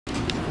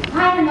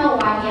I don't know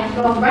why you have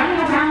to go running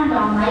around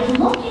all night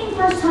looking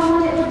for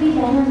someone it would be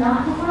better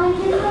not to find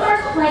you in the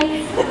first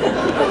place.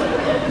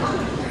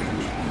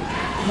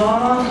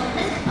 Mama,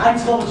 I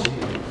told you.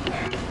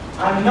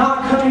 I'm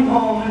not coming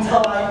home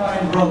until I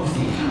find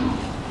Rosie.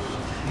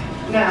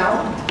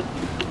 Now,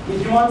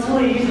 if you want to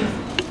leave,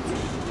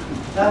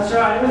 that's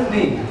right with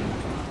me.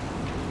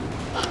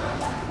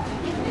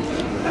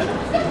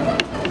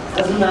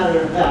 As a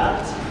matter of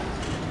fact,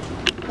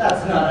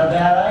 that's not a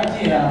bad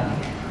idea.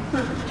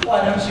 Why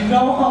don't you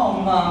go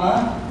home,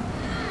 Mama?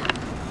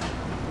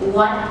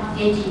 What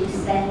did you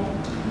say,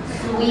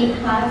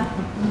 sweetheart,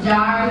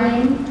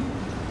 darling?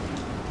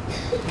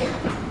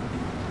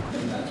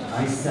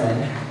 I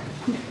said,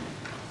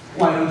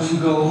 why don't you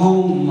go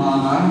home,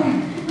 Mama?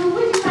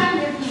 Would you mind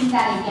repeating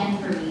that again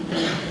for me?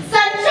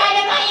 Sunshine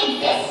of my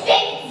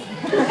existence!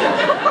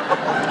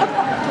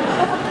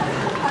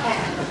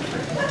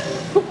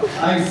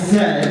 I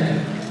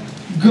said,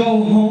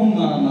 go home,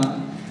 Mama.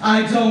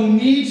 I don't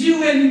need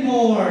you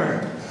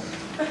anymore.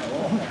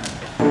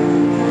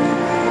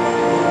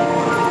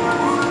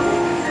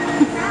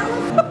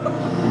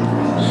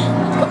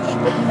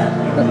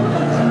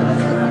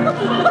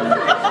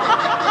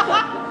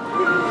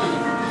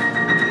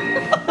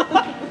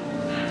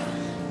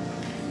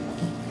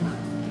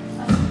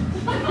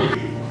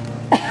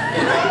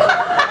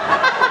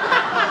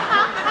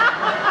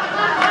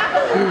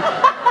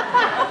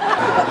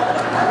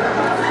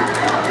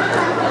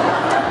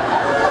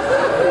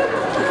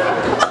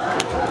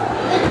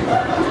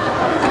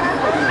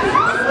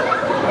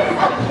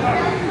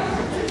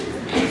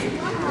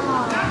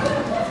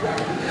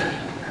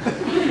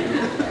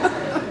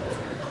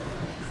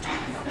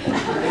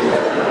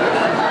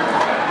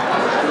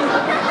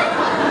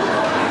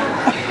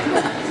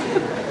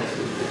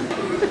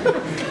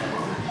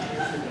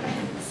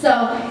 So,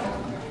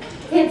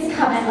 it's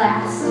come at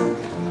last.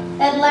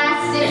 At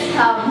last it's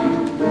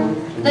come.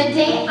 The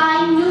day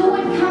I knew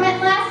would come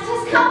at last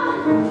has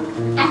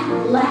come. At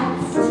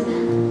last.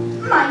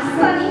 My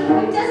sonny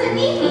boy doesn't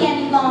need me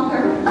any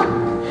longer.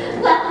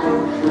 Well,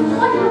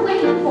 what are you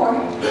waiting for?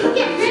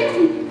 Get rid of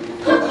me.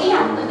 Put me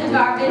out with the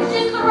garbage.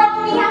 Just throw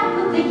me out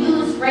with the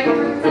used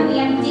grapefruits and the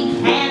empty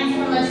cans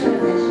from the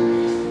trash.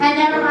 And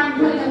never mind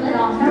putting a lid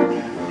on her.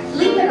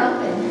 Leave it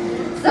open.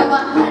 So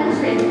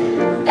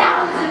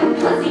 100,000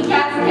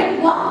 pussycats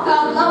can walk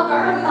all over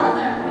her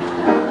mother.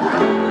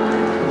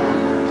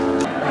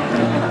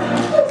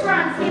 Who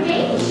runs your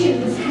baby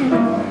shoes?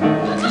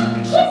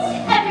 Kiss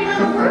every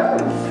little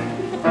bruise.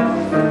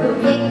 Who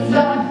picks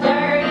your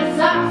dirty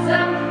socks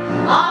up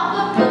off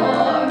the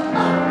floor?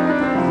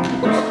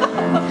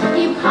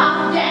 You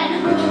coughed and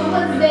who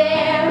was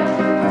there?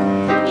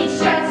 It's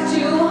just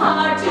too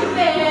hard to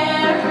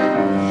bear.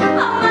 A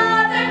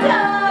mother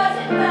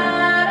doesn't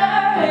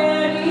matter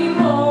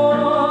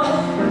anymore.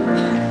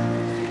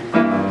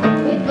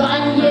 With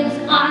bunions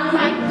on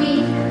my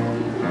feet,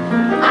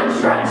 I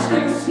trudge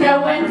through snow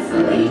and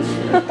sleet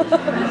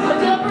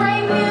to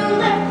bring you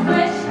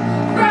licorice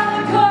from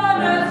the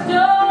corner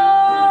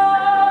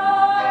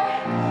store.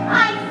 I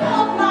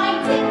sold my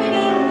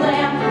tiffany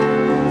lamp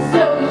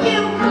so you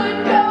could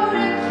go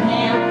to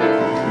camp.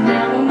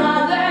 Now a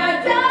mother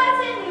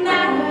doesn't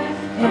matter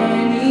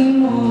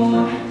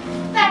anymore.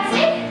 That's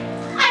it.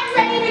 I'm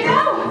ready to go.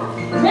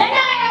 And I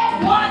don't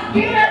want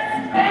you to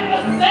spend a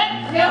cent.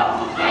 No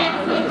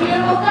fancy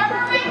funerals or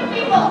rich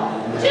people.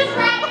 Just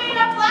wrap me in a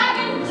flag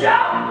and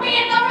dump me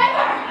in the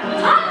river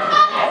on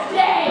Mother's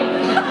Day.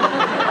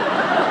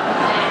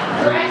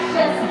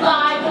 Precious,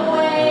 by the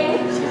way.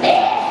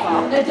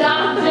 The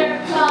doctor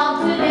called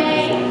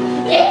today.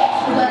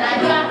 But I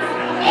got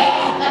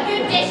a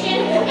condition.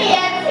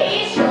 Yes,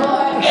 he's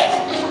sure.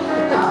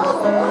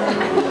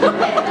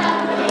 There's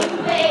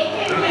nothing they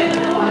can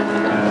do.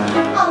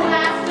 I'll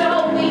last a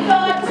week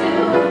or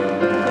two.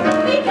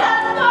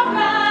 Because for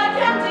my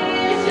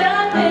condition,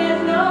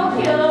 there's no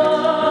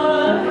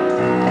cure.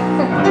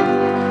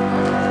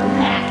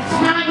 That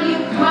time you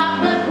caught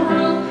the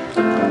group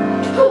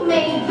who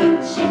made you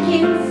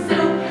chicken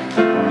soup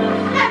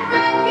and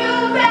fed you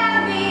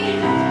baby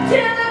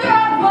till the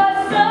drug was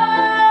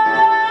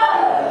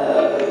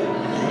served.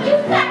 You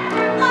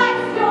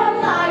sacrificed your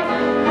life,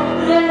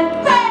 then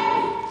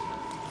begged.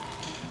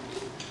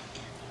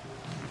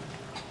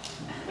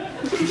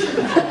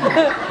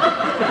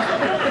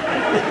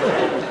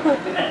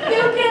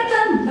 You get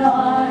the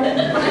nod.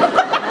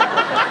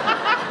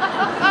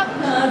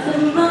 'Cause a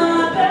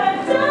mother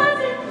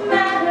doesn't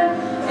matter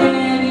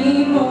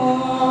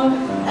anymore.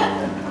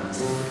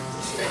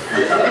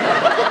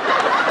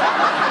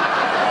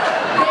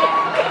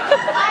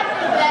 I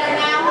feel better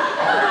now.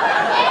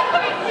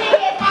 Everything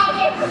is how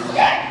it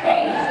should be.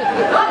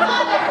 A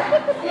mother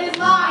is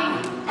lying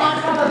on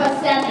top of a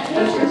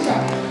sanitation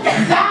truck,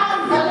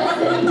 bound for the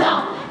city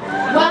dump,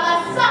 while a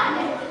son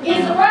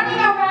is running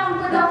around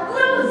with a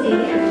floozy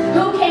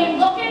who came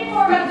looking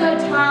for a good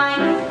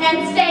time and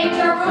stayed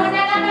to ruin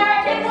an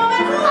American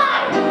woman's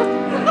life.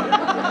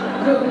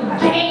 Who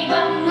gave a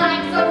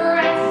nights of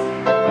rest,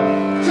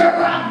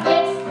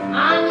 trumpets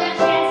on your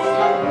chest,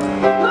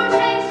 who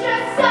changed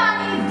her side.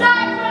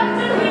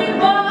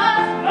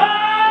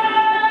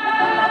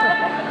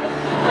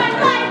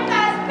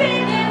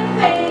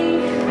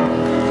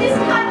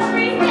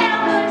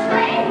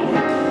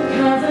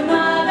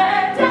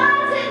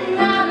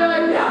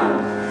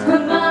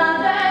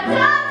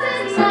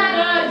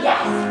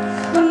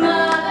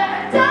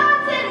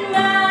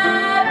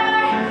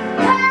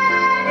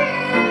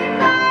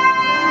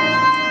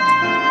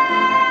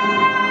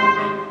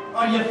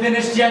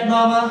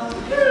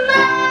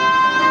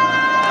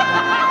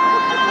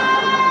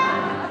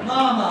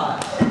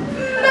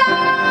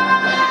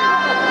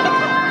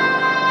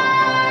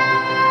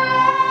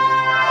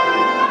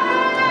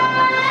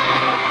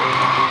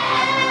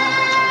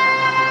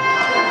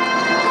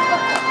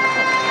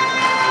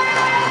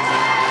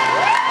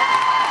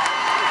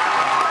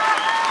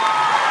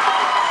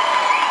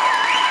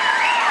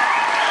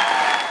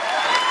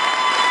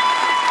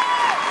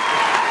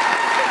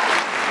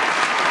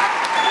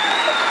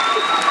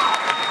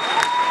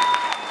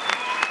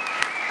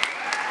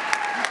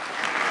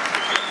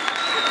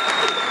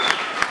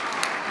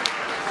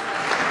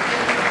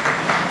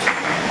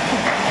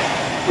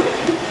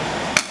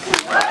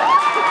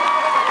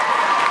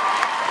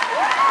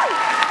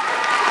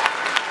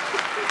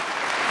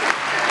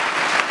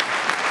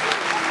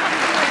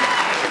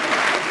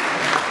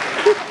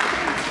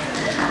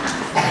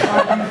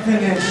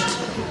 finished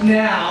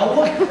now.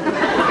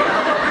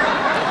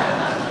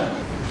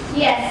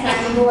 Yes,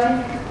 Sonny boy.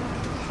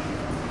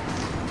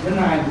 Good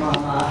night,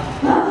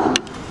 Mama.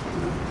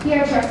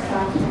 You're just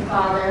like your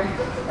father.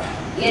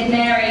 You'd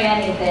marry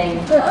anything.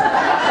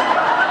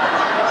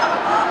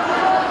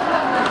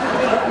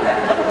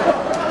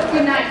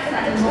 Good night,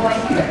 Sonny boy.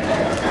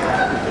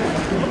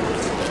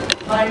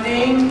 My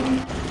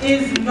name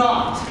is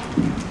not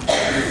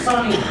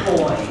Sonny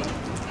Boy.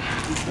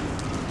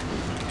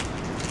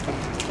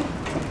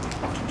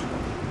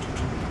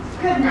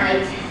 Good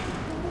night.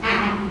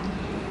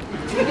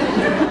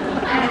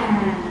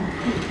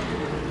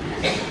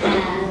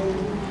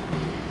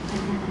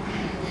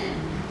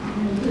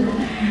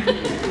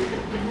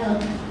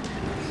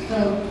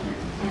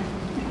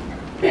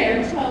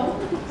 Bear toe.